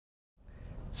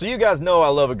So you guys know I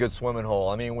love a good swimming hole.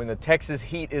 I mean, when the Texas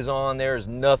heat is on, there's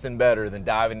nothing better than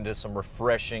diving into some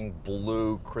refreshing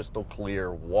blue, crystal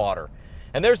clear water.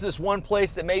 And there's this one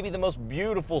place that may be the most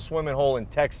beautiful swimming hole in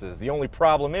Texas. The only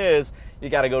problem is you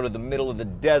got to go to the middle of the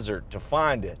desert to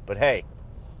find it. But hey,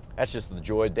 that's just the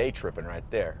joy of day tripping right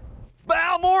there.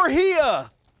 Balmorhea!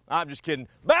 I'm just kidding.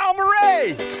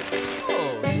 Balmorhea!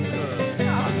 Oh,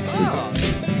 yeah.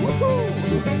 Woohoo!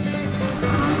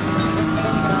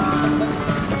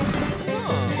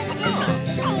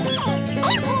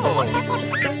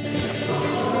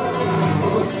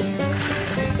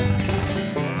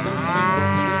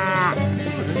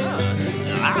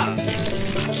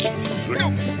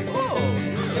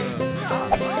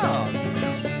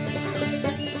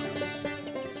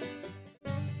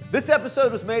 This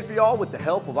episode was made for y'all with the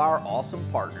help of our awesome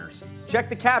partners. Check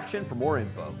the caption for more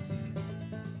info.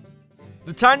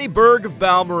 The tiny burg of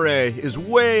Balmorhea is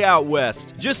way out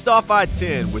west, just off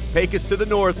I-10, with Pecos to the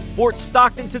north, Fort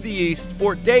Stockton to the east,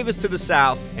 Fort Davis to the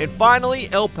south, and finally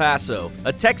El Paso,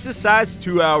 a Texas-sized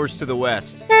 2 hours to the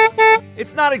west.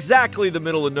 It's not exactly the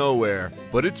middle of nowhere,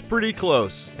 but it's pretty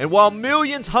close. And while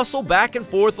millions hustle back and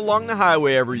forth along the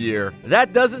highway every year,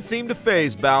 that doesn't seem to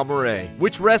faze Balmorhea,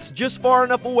 which rests just far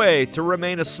enough away to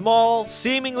remain a small,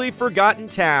 seemingly forgotten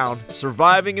town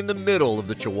surviving in the middle of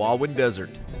the Chihuahuan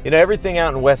Desert. You know, everything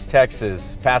out in West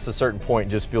Texas past a certain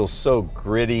point just feels so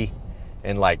gritty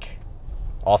and like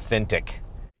authentic.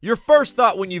 Your first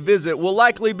thought when you visit will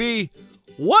likely be,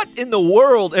 what in the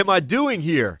world am I doing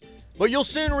here? But you'll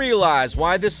soon realize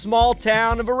why this small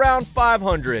town of around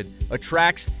 500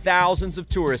 attracts thousands of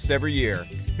tourists every year.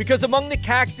 Because among the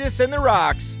cactus and the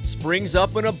rocks springs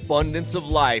up an abundance of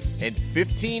life and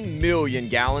 15 million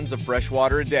gallons of fresh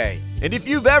water a day. And if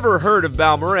you've ever heard of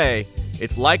Balmorhea,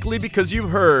 it's likely because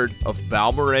you've heard of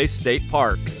Balmorhea State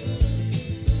Park.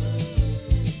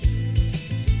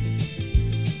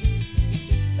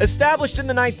 Established in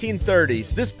the 1930s,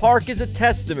 this park is a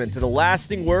testament to the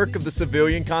lasting work of the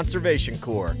Civilian Conservation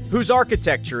Corps, whose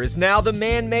architecture is now the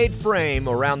man-made frame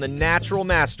around the natural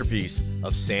masterpiece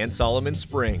of San Solomon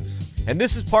Springs. And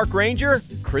this is Park Ranger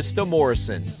Krista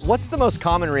Morrison. What's the most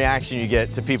common reaction you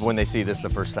get to people when they see this the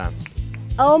first time?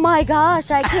 Oh my gosh,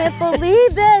 I can't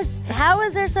believe this. How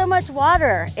is there so much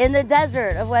water in the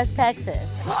desert of West Texas?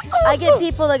 I get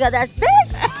people that go, there's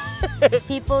fish.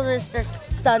 People just are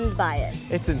stunned by it.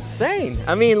 It's insane.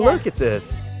 I mean, look at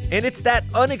this. And it's that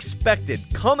unexpected,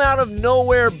 come out of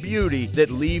nowhere beauty that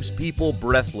leaves people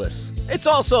breathless. It's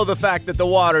also the fact that the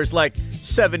water's like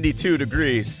 72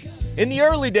 degrees. In the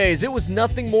early days, it was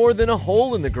nothing more than a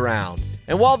hole in the ground.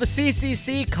 And while the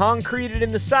CCC concreted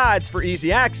in the sides for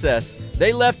easy access,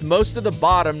 they left most of the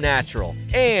bottom natural,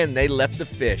 and they left the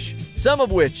fish, some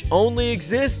of which only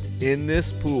exist in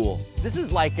this pool. This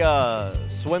is like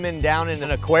swimming down in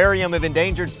an aquarium of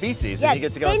endangered species, and you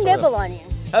get to go they swim. nibble on you.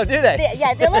 Oh, do they?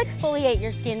 Yeah, they'll exfoliate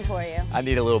your skin for you. I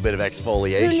need a little bit of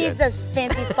exfoliation. Who needs a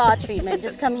fancy spa treatment?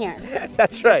 Just come here.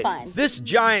 That's right. Fine. This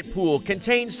giant pool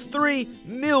contains 3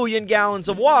 million gallons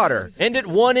of water, and at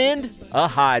one end, a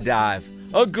high dive.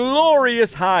 A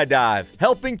glorious high dive,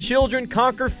 helping children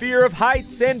conquer fear of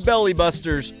heights and belly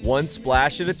busters, one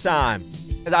splash at a time.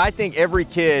 I think every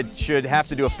kid should have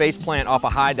to do a face plant off a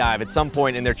high dive at some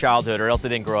point in their childhood, or else they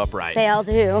didn't grow up right. They all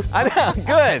do. I know,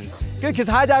 good. Good, because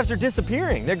high dives are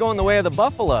disappearing. They're going the way of the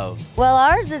buffalo. Well,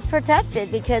 ours is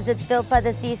protected because it's built by the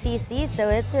CCC, so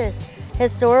it's a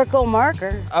historical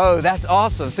marker. Oh, that's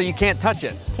awesome. So you can't touch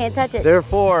it. Can't touch it.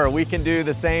 Therefore, we can do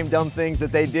the same dumb things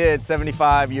that they did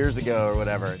 75 years ago or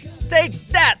whatever. Take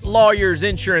that, lawyers,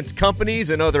 insurance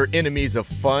companies, and other enemies of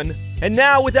fun. And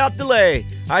now, without delay,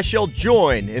 I shall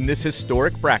join in this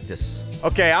historic practice.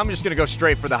 Okay, I'm just gonna go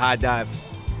straight for the high dive.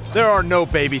 There are no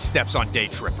baby steps on Day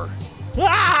Tripper.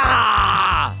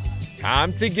 Ah!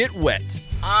 Time to get wet.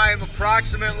 I'm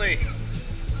approximately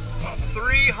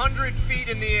 300 feet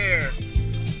in the air.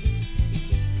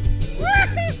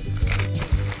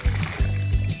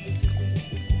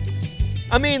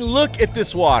 I mean, look at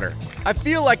this water. I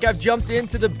feel like I've jumped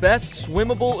into the best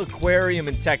swimmable aquarium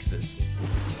in Texas.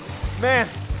 Man,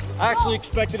 I actually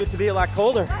expected it to be a lot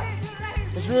colder.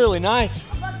 It's really nice.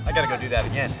 I gotta go do that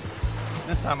again.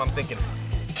 This time I'm thinking,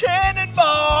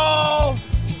 cannonball!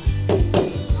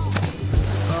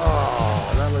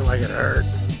 Oh, that looked like it hurt.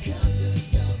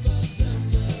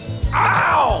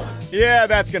 Ow! Yeah,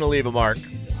 that's gonna leave a mark.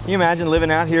 Can you imagine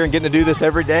living out here and getting to do this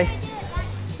every day?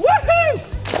 Woohoo!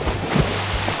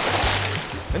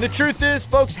 And the truth is,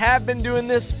 folks have been doing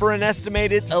this for an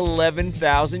estimated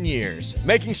 11,000 years,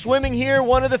 making swimming here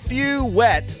one of the few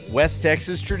wet West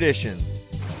Texas traditions.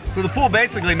 So the pool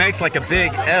basically makes like a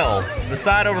big L. The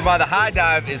side over by the high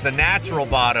dive is a natural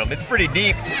bottom. It's pretty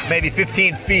deep, maybe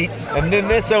 15 feet. And then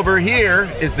this over here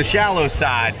is the shallow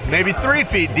side, maybe 3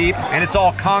 feet deep, and it's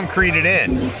all concreted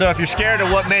in. So if you're scared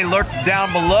of what may lurk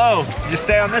down below, just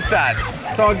stay on this side.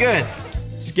 It's all good.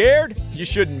 Scared? You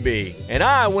shouldn't be. And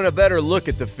I want a better look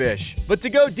at the fish. But to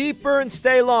go deeper and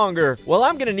stay longer, well,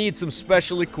 I'm gonna need some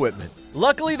special equipment.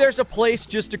 Luckily, there's a place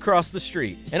just across the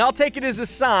street, and I'll take it as a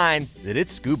sign that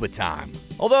it's scuba time.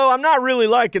 Although I'm not really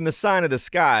liking the sign of the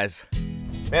skies.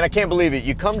 Man, I can't believe it.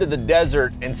 You come to the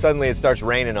desert and suddenly it starts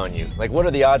raining on you. Like, what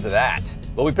are the odds of that?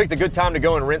 Well, we picked a good time to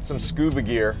go and rent some scuba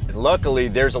gear. And luckily,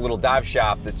 there's a little dive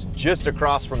shop that's just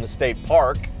across from the state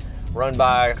park, run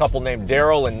by a couple named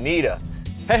Daryl and Nita.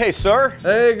 Hey, sir.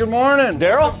 Hey, good morning.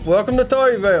 Daryl? Welcome to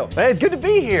Toyville. Hey, it's good to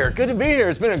be here. Good to be here.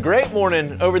 It's been a great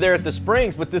morning over there at the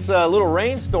Springs, but this little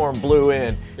rainstorm blew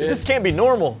in. Yeah. This can't be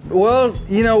normal. Well,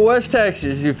 you know, West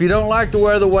Texas, if you don't like the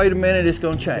weather, wait a minute, it's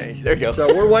gonna change. There you go.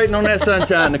 So we're waiting on that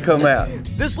sunshine to come out.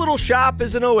 This little shop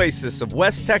is an oasis of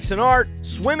West Texan art,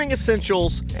 swimming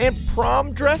essentials, and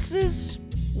prom dresses.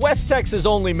 West Texas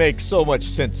only makes so much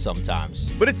sense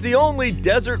sometimes. But it's the only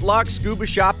desert-locked scuba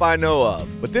shop I know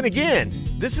of. But then again,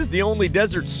 this is the only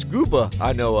desert scuba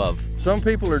I know of. Some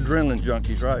people are adrenaline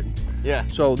junkies, right? Yeah.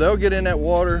 So they'll get in that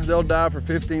water, they'll dive for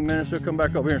 15 minutes, they'll come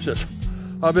back up here and says,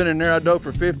 I've been in there, I dove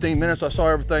for 15 minutes, I saw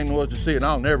everything there was to see, and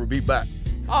I'll never be back.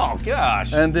 Oh,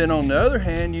 gosh. And then on the other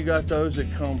hand, you got those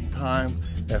that come time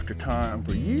after time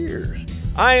for years.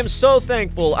 I am so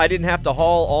thankful I didn't have to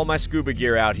haul all my scuba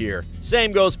gear out here.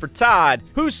 Same goes for Todd,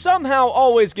 who somehow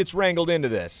always gets wrangled into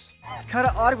this. It's kind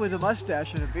of odd with a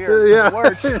mustache and a beard, but it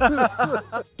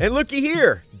works. And looky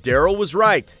here, Daryl was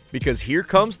right, because here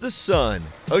comes the sun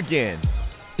again.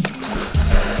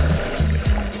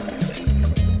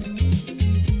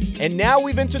 And now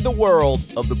we've entered the world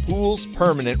of the pool's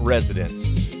permanent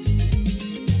residents.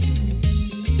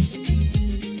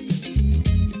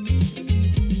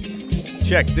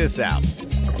 Check this out.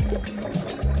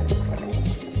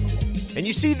 And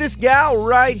you see this gal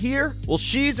right here? Well,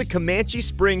 she's a Comanche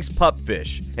Springs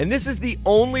Pupfish, and this is the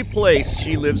only place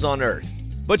she lives on Earth.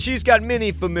 But she's got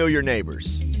many familiar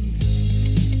neighbors.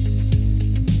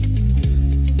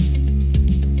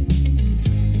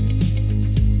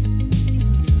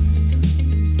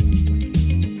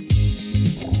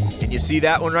 And you see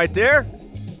that one right there?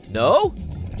 No?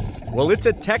 Well, it's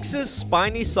a Texas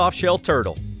spiny softshell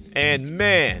turtle. And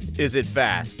man, is it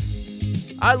fast.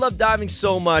 I love diving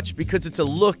so much because it's a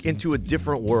look into a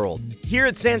different world. Here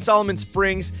at San Solomon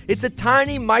Springs, it's a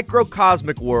tiny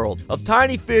microcosmic world of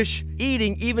tiny fish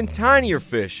eating even tinier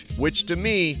fish, which to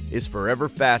me is forever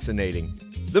fascinating.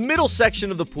 The middle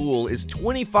section of the pool is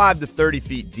 25 to 30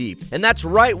 feet deep, and that's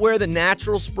right where the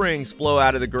natural springs flow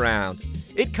out of the ground.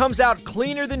 It comes out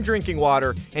cleaner than drinking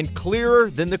water and clearer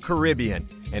than the Caribbean,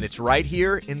 and it's right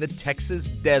here in the Texas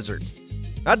desert.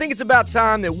 I think it's about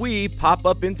time that we pop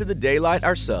up into the daylight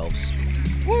ourselves.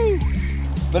 Woo!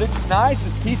 But it's nice,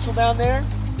 it's peaceful down there.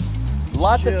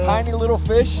 Lots of tiny little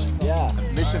fish. Yeah.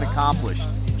 Mission accomplished.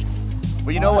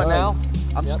 But you know what now?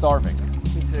 I'm starving.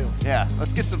 Me too. Yeah,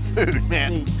 let's get some food,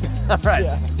 man. Eat. All right.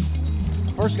 Yeah.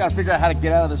 First, gotta figure out how to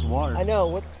get out of this water. I know.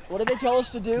 What did they tell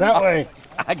us to do? That way.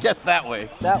 I guess that way.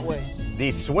 That way.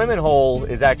 The swimming hole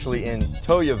is actually in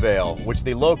Toyville, which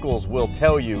the locals will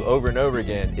tell you over and over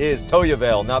again is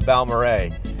Toyville, not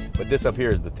Balmorhea. But this up here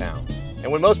is the town.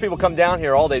 And when most people come down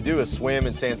here, all they do is swim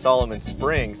in San Solomon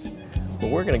Springs.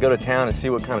 But we're gonna go to town and see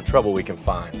what kind of trouble we can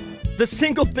find. The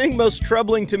single thing most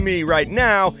troubling to me right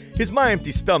now is my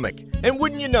empty stomach. And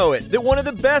wouldn't you know it, that one of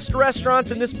the best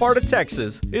restaurants in this part of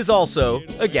Texas is also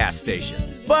a gas station.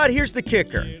 But here's the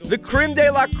kicker. The creme de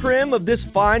la creme of this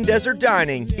fine desert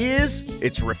dining is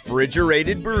its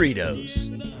refrigerated burritos.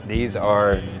 These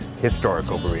are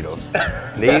historical burritos.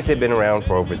 These have been around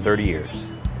for over 30 years.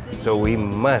 So we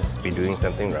must be doing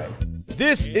something right.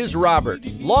 This is Robert,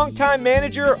 longtime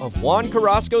manager of Juan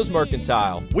Carrasco's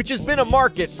Mercantile, which has been a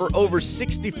market for over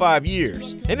 65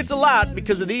 years. And it's a lot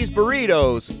because of these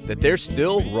burritos that they're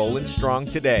still rolling strong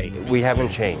today. We haven't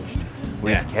changed.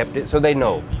 We've kept it so they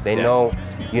know. They know,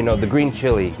 you know, the green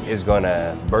chili is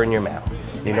gonna burn your mouth.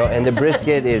 You know, and the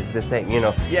brisket is the same, you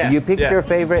know. You pick your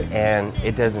favorite and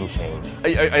it doesn't change.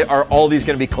 Are all these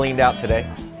gonna be cleaned out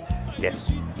today?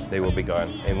 Yes, they will be gone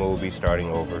and we'll be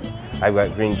starting over. I've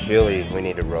got green chili we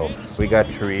need to roll. We got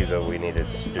chorizo we need to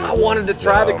do. I wanted to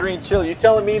try the green chili. You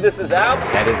telling me this is out?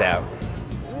 That is out.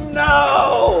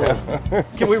 No!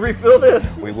 Can we refill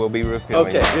this? We will be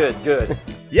refilling. Okay, good.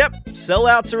 Yep,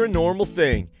 sellouts are a normal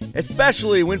thing,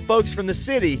 especially when folks from the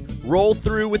city roll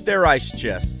through with their ice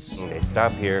chests. And they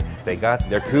stop here, they got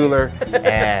their cooler,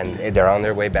 and they're on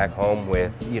their way back home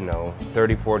with,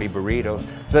 30, 40 burritos,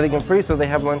 so they can freeze so they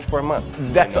have lunch for a month.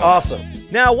 That's awesome.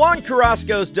 Now, Juan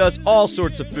Carrasco's does all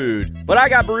sorts of food, but I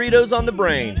got burritos on the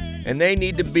brain, and they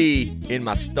need to be in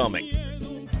my stomach.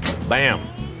 Bam.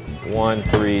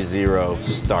 130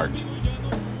 start.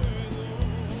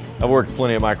 I've worked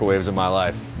plenty of microwaves in my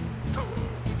life.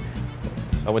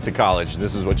 I went to college.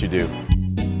 This is what you do.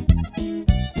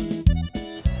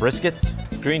 Briskets,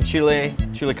 green chile,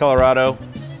 chile Colorado.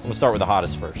 I'm gonna start with the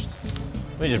hottest first.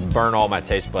 Let me just burn all my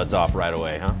taste buds off right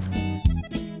away, huh?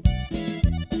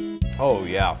 Oh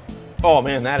yeah. Oh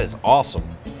man, that is awesome.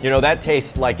 That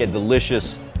tastes like a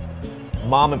delicious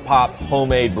mom and pop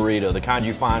homemade burrito, the kind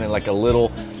you find in like a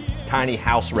little tiny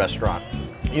house restaurant.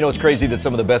 It's crazy that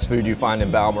some of the best food you find in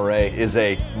Balmorhea is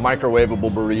a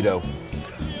microwavable burrito.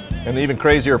 And the even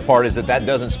crazier part is that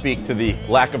doesn't speak to the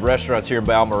lack of restaurants here in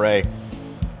Balmorhea,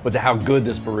 but to how good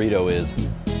this burrito is.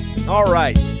 All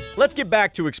right, let's get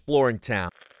back to exploring town.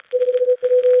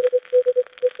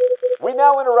 We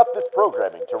now interrupt this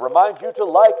programming to remind you to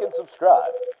like and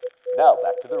subscribe. Now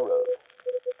back to the road.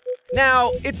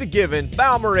 Now, it's a given,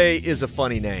 Balmorhea is a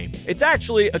funny name. It's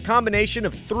actually a combination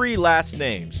of 3 last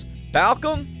names: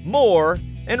 Balcom, Moore,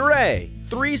 and Ray.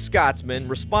 3 Scotsmen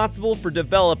responsible for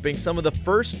developing some of the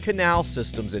first canal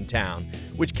systems in town,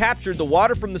 which captured the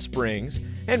water from the springs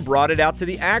and brought it out to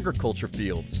the agriculture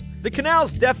fields. The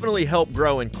canals definitely help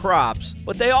grow in crops,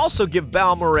 but they also give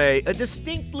Balmorhea a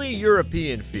distinctly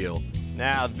European feel.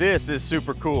 Now, this is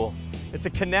super cool. It's a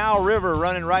canal river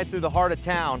running right through the heart of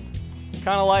town.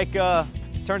 Kind of like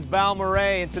turns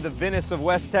Balmorhea into the Venice of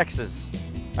West Texas.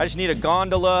 I just need a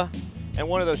gondola and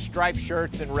one of those striped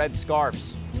shirts and red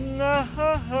scarves.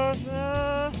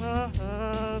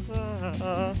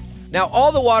 Now,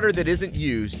 all the water that isn't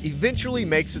used eventually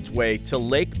makes its way to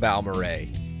Lake Balmorhea.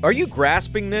 Are you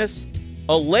grasping this?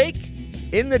 A lake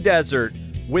in the desert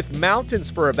with mountains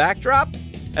for a backdrop?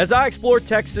 As I explore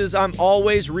Texas, I'm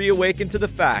always reawakened to the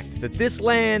fact that this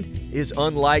land is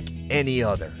unlike any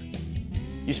other.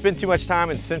 You spend too much time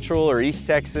in Central or East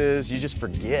Texas, you just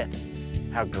forget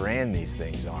how grand these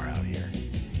things are out here.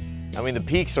 I mean, the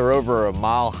peaks are over a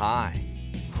mile high.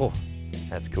 Whew,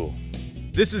 that's cool.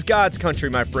 This is God's country,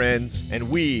 my friends, and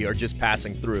we are just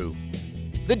passing through.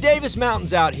 The Davis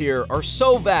Mountains out here are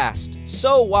so vast,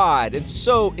 so wide, and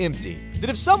so empty that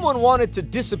if someone wanted to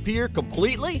disappear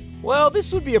completely, well,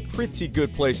 this would be a pretty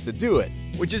good place to do it,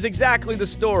 which is exactly the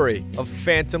story of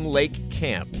Phantom Lake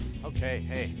Camp. Okay,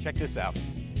 hey, check this out.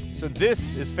 So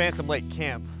this is Phantom Lake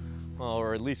Camp, well,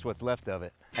 or at least what's left of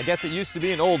it. I guess it used to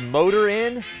be an old motor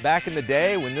inn back in the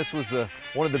day when this was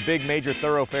one of the big major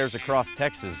thoroughfares across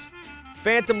Texas.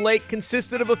 Phantom Lake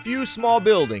consisted of a few small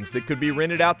buildings that could be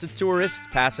rented out to tourists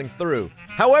passing through.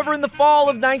 However, in the fall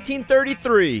of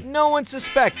 1933, no one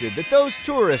suspected that those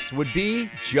tourists would be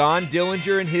John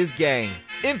Dillinger and his gang,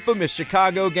 infamous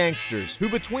Chicago gangsters who,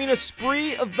 between a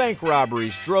spree of bank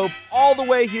robberies, drove all the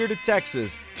way here to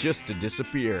Texas just to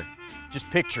disappear. Just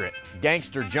picture it,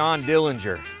 gangster John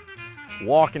Dillinger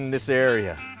walking this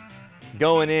area,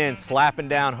 going in, slapping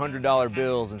down $100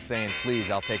 bills and saying,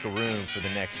 please, I'll take a room for the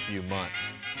next few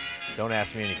months. Don't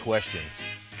ask me any questions,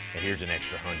 and here's an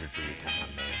extra 100 for your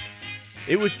time, man.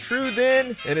 It was true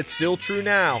then, and it's still true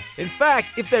now. In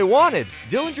fact, if they wanted,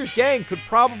 Dillinger's gang could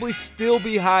probably still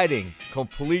be hiding,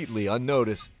 completely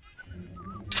unnoticed.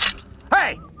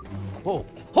 Hey! Whoa.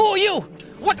 Who are you?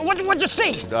 What'd you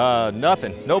see?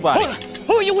 Nothing. Nobody.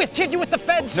 Who are you with, kid? You with the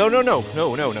feds? No.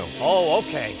 Oh,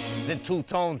 okay. Then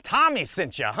Two-Tone Tommy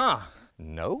sent you, huh?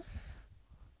 No.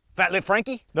 Fat Lip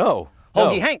Frankie? No.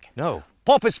 Hoagie Hank? No.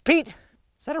 Porpoise Pete?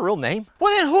 Is that a real name?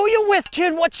 Well, then who are you with,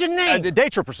 kid? What's your name? Day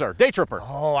Tripper, sir. Day Tripper.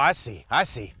 Oh, I see.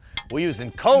 We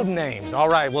using code names. All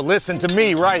right, well, listen to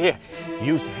me right here.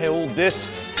 You hold this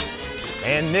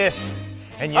and this,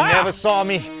 and you never saw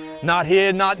me. Not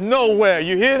here, not nowhere.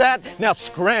 You hear that? Now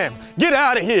scram. Get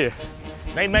out of here.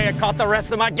 They may have caught the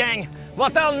rest of my gang,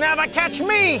 but they'll never catch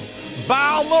me.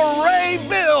 Balmorhea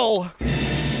Bill.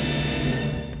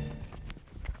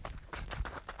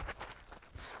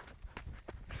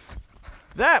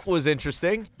 That was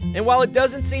interesting. And while it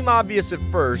doesn't seem obvious at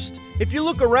first, if you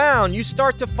look around, you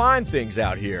start to find things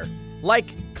out here.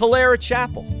 Like Calera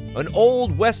Chapel, an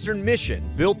old Western mission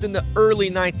built in the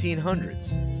early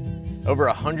 1900s. Over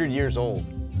 100 years old.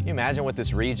 Can you imagine what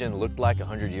this region looked like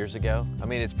 100 years ago? I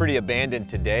mean, it's pretty abandoned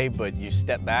today, but you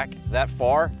step back that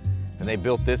far, and they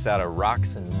built this out of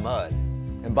rocks and mud.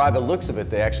 And by the looks of it,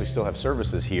 they actually still have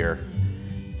services here.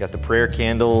 You got the prayer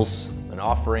candles, an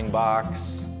offering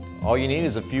box. All you need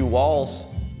is a few walls.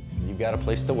 You've got a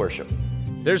place to worship.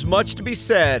 There's much to be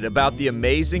said about the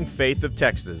amazing faith of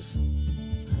Texas.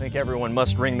 I think everyone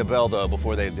must ring the bell, though,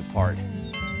 before they depart.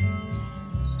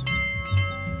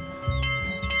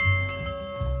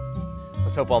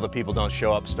 Let's hope all the people don't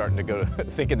show up starting to go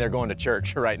thinking they're going to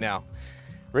church right now.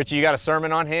 Richie, you got a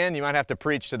sermon on hand? You might have to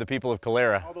preach to the people of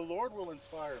Calera. Oh, the Lord will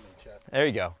inspire me, Chef. There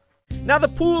you go. Now, the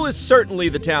pool is certainly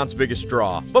the town's biggest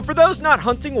draw, but for those not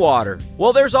hunting water,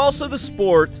 well, there's also the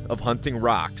sport of hunting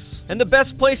rocks. And the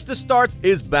best place to start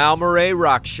is Balmorhea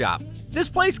Rock Shop. This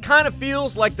place kind of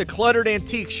feels like the cluttered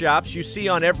antique shops you see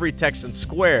on every Texan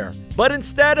square. But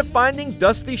instead of finding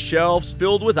dusty shelves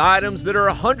filled with items that are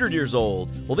 100 years old,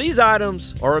 well, these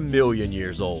items are 1,000,000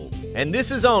 years old. And this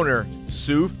is owner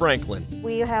Sue Franklin.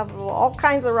 We have all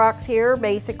kinds of rocks here,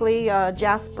 basically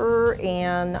jasper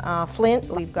and flint.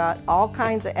 We've got all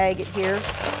kinds of agate here.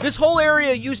 This whole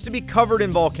area used to be covered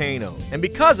in volcanoes, and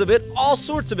because of it, all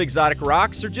sorts of exotic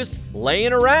rocks are just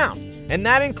laying around. And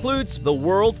that includes the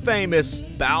world-famous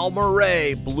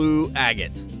Balmorhea blue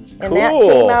agate. And that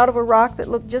came out of a rock that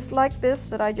looked just like this,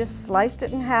 that I just sliced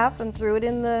it in half and threw it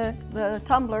in the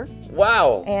tumbler.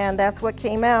 Wow. And that's what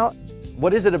came out.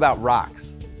 What is it about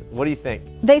rocks? What do you think?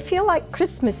 They feel like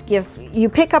Christmas gifts. You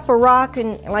pick up a rock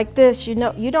and like this, you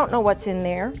don't know what's in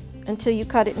there until you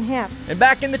cut it in half. And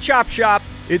back in the chop shop,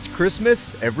 it's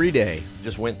Christmas every day.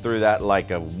 Just went through that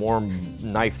like a warm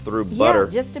knife through butter.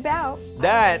 Yeah, just about.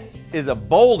 That is a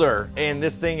boulder, and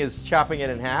this thing is chopping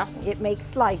it in half? It makes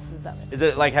slices of it. Is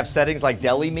it like have settings like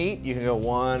deli meat? You can go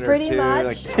one or Pretty two.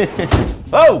 much. Like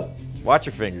oh! Watch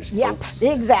your fingers. Yep, Oops.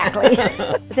 exactly.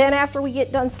 Then after we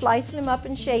get done slicing them up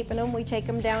and shaping them, we take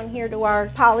them down here to our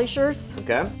polishers.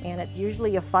 Okay. And it's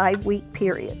usually a 5-week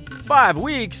period. 5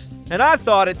 weeks? And I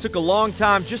thought it took a long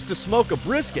time just to smoke a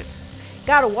brisket.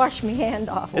 Gotta wash my hand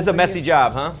off. It's a messy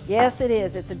job, huh? Yes, it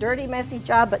is. It's a dirty, messy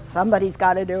job, but somebody's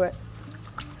gotta do it.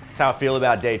 That's how I feel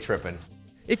about day tripping.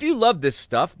 If you love this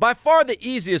stuff, by far the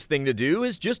easiest thing to do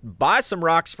is just buy some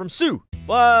rocks from Sue.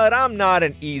 But I'm not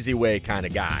an easy way kind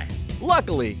of guy.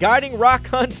 Luckily, guiding rock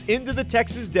hunts into the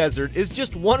Texas desert is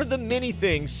just one of the many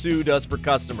things Sue does for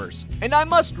customers. And I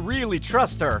must really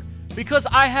trust her, because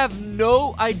I have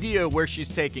no idea where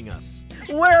she's taking us.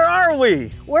 Where are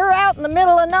we? We're out in the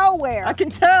middle of nowhere. I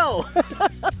can tell.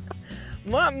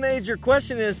 My major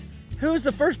question is, who's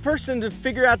the first person to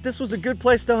figure out this was a good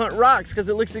place to hunt rocks? Because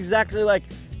it looks exactly like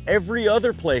every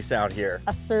other place out here.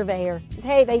 A surveyor.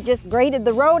 Hey, they just graded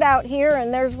the road out here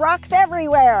and there's rocks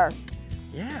everywhere.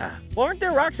 Yeah. Well, aren't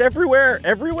there rocks everywhere?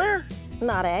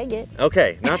 Not agate.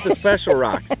 Okay, not the special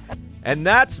rocks. And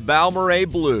that's Balmorhea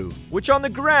blue, which on the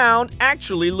ground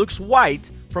actually looks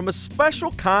white from a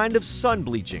special kind of sun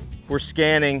bleaching. We're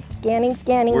scanning. Scanning,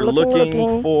 We're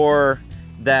looking for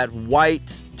that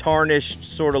white, tarnished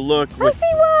sort of look. I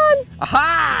see one.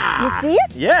 Aha! You see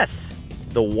it? Yes.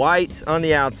 The white on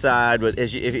the outside, but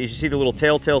if you see the little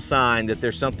telltale sign that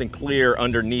there's something clear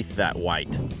underneath that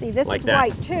white. See, this like is that.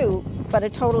 white too, but a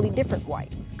totally different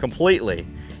white. Completely.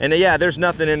 And yeah, there's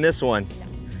nothing in this one.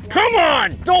 Come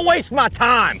on, don't waste my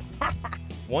time.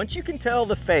 Once you can tell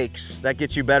the fakes, that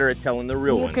gets you better at telling the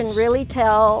real ones. You can really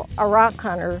tell a rock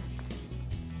hunter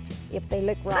if they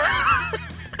lick rock.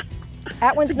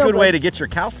 That one's It's a good way to get your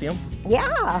calcium.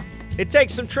 Yeah. It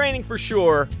takes some training for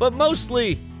sure, but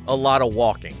mostly a lot of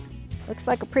walking. Looks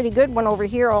like a pretty good one over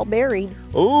here, all buried.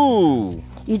 Ooh.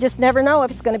 You just never know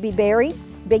if it's going to be buried,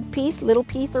 big piece, little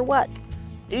piece, or what.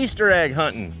 Easter egg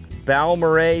hunting.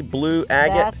 Balmorhea blue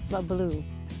agate. That's a blue.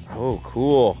 Oh,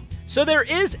 cool. So there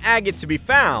is agate to be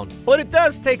found, but it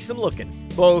does take some looking,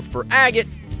 both for agate,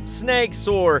 snakes,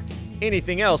 or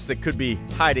anything else that could be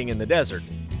hiding in the desert.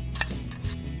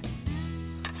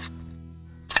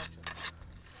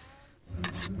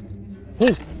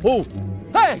 Oh,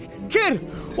 hey, kid,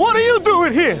 what are you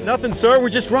doing here? Nothing, sir. We're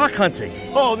just rock hunting.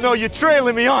 Oh, no, you're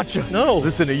trailing me, aren't you? No.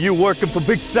 Listen, are you working for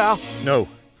Big Sal? No.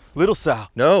 Little Sal?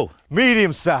 No.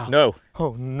 Medium Sal? No.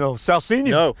 Oh, no. Sal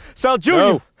Senior? No. Sal Junior?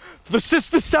 No. The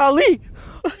sister Sal Lee?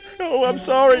 Oh, I'm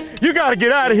sorry. You gotta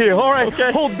get out of here, all right?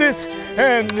 Okay. Hold this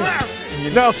and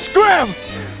now scram!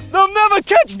 They'll never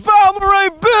catch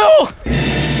Balmorhea Bill!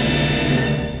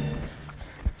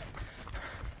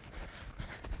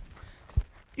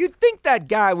 You'd think that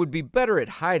guy would be better at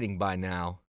hiding by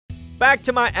now. Back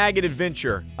to my agate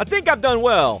adventure. I think I've done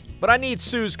well, but I need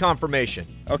Sue's confirmation.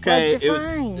 Okay, What'd you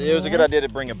find, it was a good idea to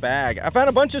bring a bag. I found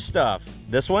a bunch of stuff.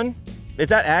 This one? Is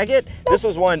that agate? Nope. This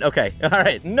was one, okay, all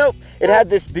right, nope. It had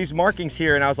these markings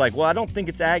here, and I was like, well, I don't think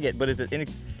it's agate, but is it any,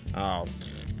 oh,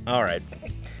 all right.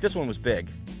 This one was big.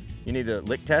 You need the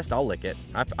lick test? I'll lick it.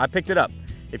 I picked it up.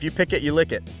 If you pick it, you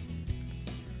lick it.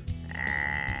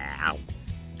 Ow.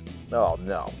 Oh,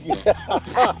 no.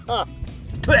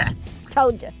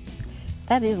 Told you.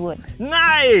 That is wood.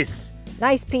 Nice!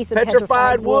 Nice piece of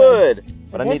petrified wood.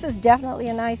 But this is definitely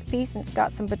a nice piece, and it's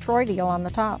got some botryoidal on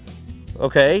the top.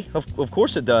 Okay, of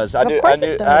course it does. I knew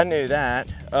that.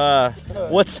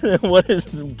 What is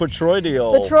the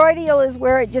botryoidal? Botryoidal is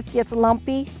where it just gets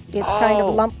lumpy. It's kind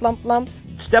of lump.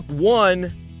 Step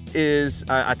 1 is,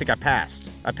 I think I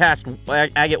passed. I passed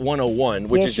agate 101,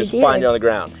 which is just find it on the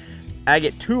ground.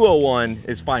 Agate 201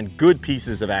 is find good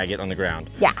pieces of agate on the ground.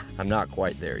 Yeah. I'm not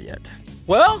quite there yet.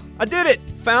 Well, I did it.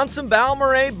 Found some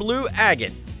Balmorhea blue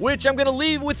agate, which I'm gonna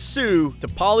leave with Sue to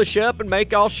polish up and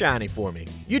make all shiny for me.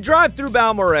 You drive through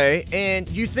Balmorhea and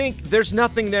you think there's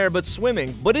nothing there but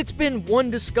swimming, but it's been one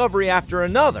discovery after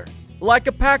another, like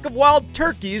a pack of wild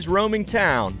turkeys roaming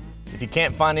town. If you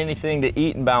can't find anything to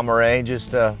eat in Balmorhea,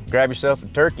 just grab yourself a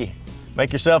turkey.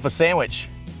 Make yourself a sandwich.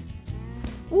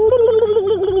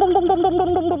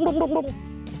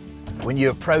 When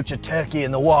you approach a turkey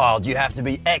in the wild, you have to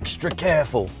be extra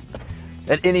careful.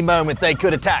 At any moment, they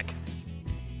could attack.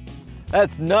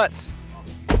 That's nuts.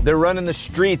 They're running the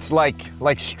streets like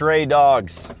stray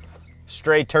dogs,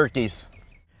 stray turkeys.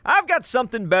 I've got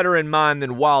something better in mind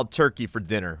than wild turkey for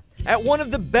dinner. At one of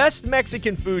the best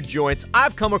Mexican food joints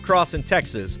I've come across in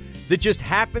Texas that just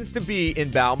happens to be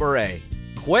in Balmorhea.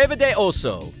 Cueva de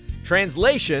Oso.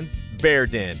 Translation, Bear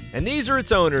Den. And these are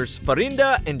its owners,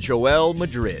 Farinda and Joel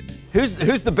Madrid. Who's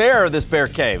the bear of this bear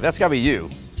cave? That's gotta be you.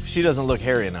 She doesn't look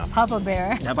hairy enough. Papa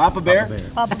Bear. Now, Papa Bear?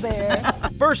 Papa Bear.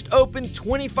 First opened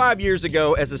 25 years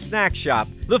ago as a snack shop,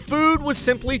 the food was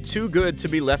simply too good to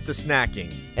be left to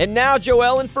snacking. And now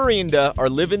Joel and Farinda are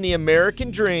living the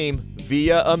American dream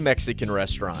via a Mexican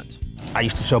restaurant. I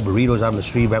used to sell burritos out on the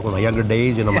street back in my younger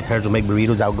days. You know, my parents would make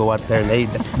burritos. I would go out there and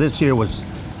this year was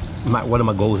one of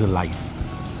my goals in life.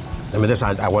 I mean,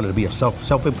 I wanted to be a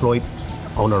self-employed,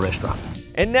 own a restaurant.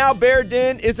 And now Bear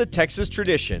Den is a Texas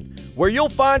tradition, where you'll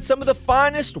find some of the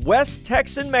finest West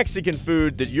Texan Mexican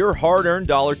food that your hard-earned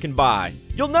dollar can buy.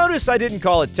 You'll notice I didn't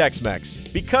call it Tex-Mex,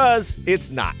 because it's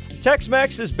not.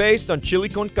 Tex-Mex is based on chili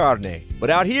con carne, but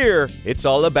out here, it's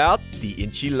all about the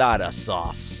enchilada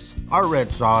sauce. Our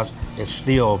red sauce is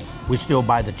we still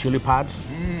buy the chili pods.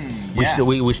 We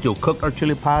still cook our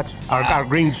chili pods. Our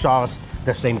green sauce,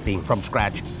 the same thing, from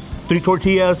scratch. 3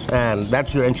 tortillas, and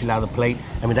that's your enchilada plate.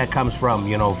 I mean, that comes from,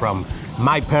 from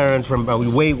my parents, from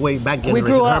way back in the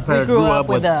grew up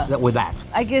with that.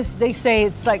 I guess they say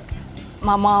it's like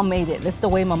my mom made it. That's the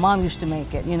way my mom used to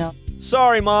make it,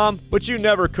 Sorry, Mom, but you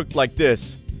never cooked like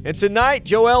this. And tonight,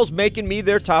 Joel's making me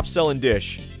their top-selling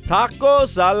dish.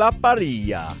 Tacos a la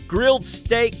parrilla. Grilled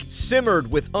steak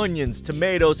simmered with onions,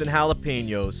 tomatoes, and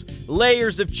jalapenos.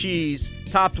 Layers of cheese,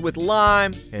 topped with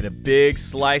lime, and a big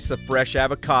slice of fresh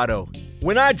avocado.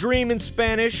 When I dream in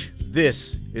Spanish,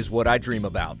 this is what I dream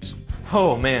about.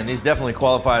 Oh man, these definitely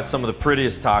qualify as some of the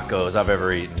prettiest tacos I've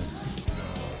ever eaten.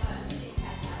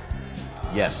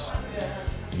 Yes.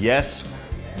 Yes.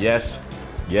 Yes.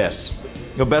 Yes.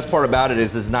 The best part about it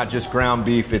is it's not just ground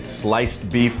beef, it's sliced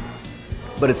beef,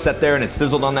 but it's set there and it's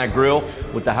sizzled on that grill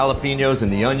with the jalapenos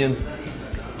and the onions.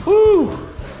 Whew!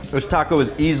 This taco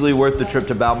is easily worth the trip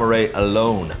to Balmorhea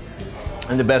alone.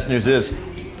 And the best news is,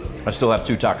 I still have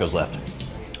 2 tacos left.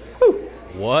 Whew.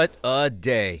 What a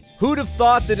day. Who'd have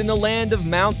thought that in the land of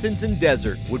mountains and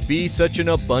desert would be such an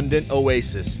abundant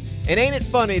oasis? And ain't it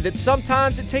funny that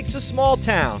sometimes it takes a small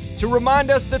town to remind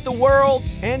us that the world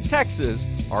and Texas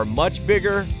are much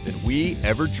bigger than we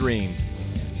ever dreamed.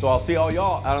 So I'll see all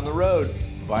y'all out on the road.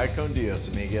 Vaya con Dios,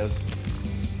 amigos.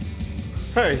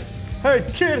 Hey,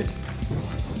 kid,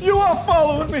 you are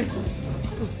following me.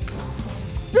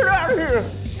 Get out of here,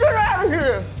 get out of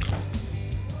here.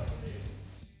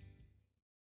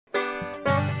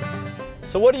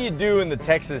 So what do you do in the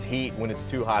Texas heat when it's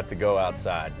too hot to go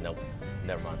outside? Nope,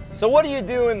 never mind. So what do you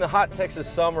do in the hot Texas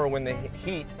summer when the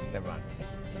heat, never mind.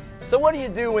 So what do you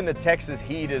do when the Texas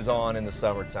heat is on in the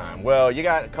summertime? Well, you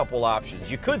got a couple options.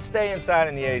 You could stay inside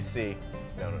in the AC.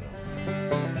 No.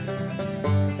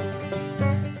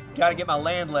 Gotta get my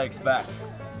land legs back.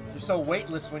 You're so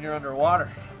weightless when you're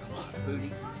underwater.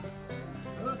 Booty.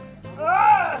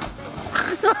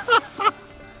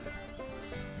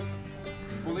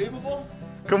 Believable?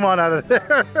 Come on out of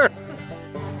there.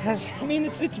 I mean,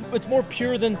 it's more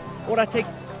pure than what I take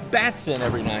baths in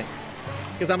every night.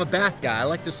 Because I'm a bath guy. I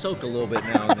like to soak a little bit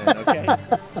now and then, okay?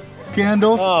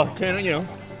 Candles? Oh,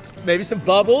 maybe some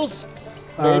bubbles.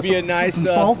 Maybe a nice... Some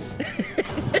salts?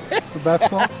 The best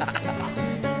salts?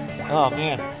 Oh,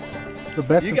 man. The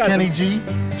best of Kenny G?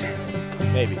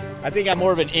 Maybe. I think I'm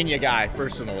more of an Enya guy,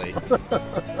 personally.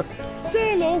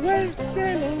 Sail away,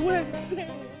 sail away, sail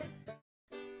away.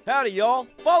 Howdy, y'all.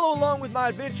 Follow along with my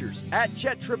adventures at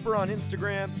Chet Tripper on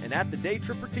Instagram and at The Day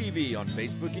Tripper TV on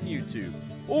Facebook and YouTube.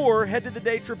 Or head to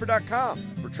thedaytripper.com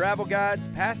for travel guides,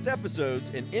 past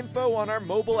episodes, and info on our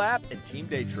mobile app and Team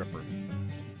Day Tripper.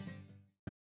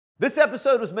 This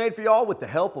episode was made for y'all with the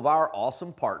help of our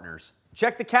awesome partners.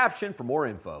 Check the caption for more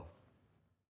info.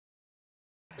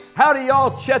 Howdy,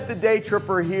 y'all. Chet the Day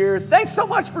Tripper here. Thanks so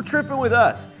much for tripping with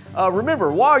us.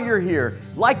 Remember, while you're here,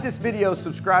 like this video,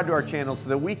 subscribe to our channel so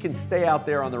that we can stay out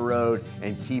there on the road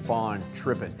and keep on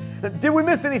tripping. Did we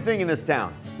miss anything in this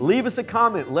town? Leave us a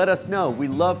comment, let us know. We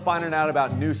love finding out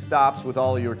about new stops with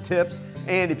all of your tips.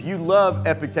 And if you love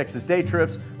Epic Texas Day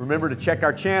Trips, remember to check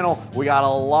our channel. We got a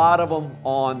lot of them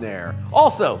on there.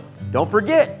 Also, don't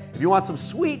forget, if you want some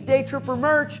sweet Day Tripper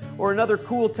merch or another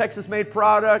cool Texas-made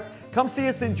product, come see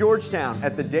us in Georgetown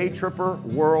at the Day Tripper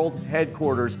World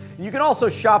Headquarters. You can also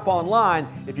shop online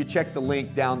if you check the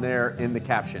link down there in the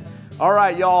caption. All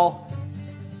right, y'all.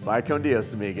 Bye con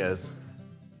Dios, amigos.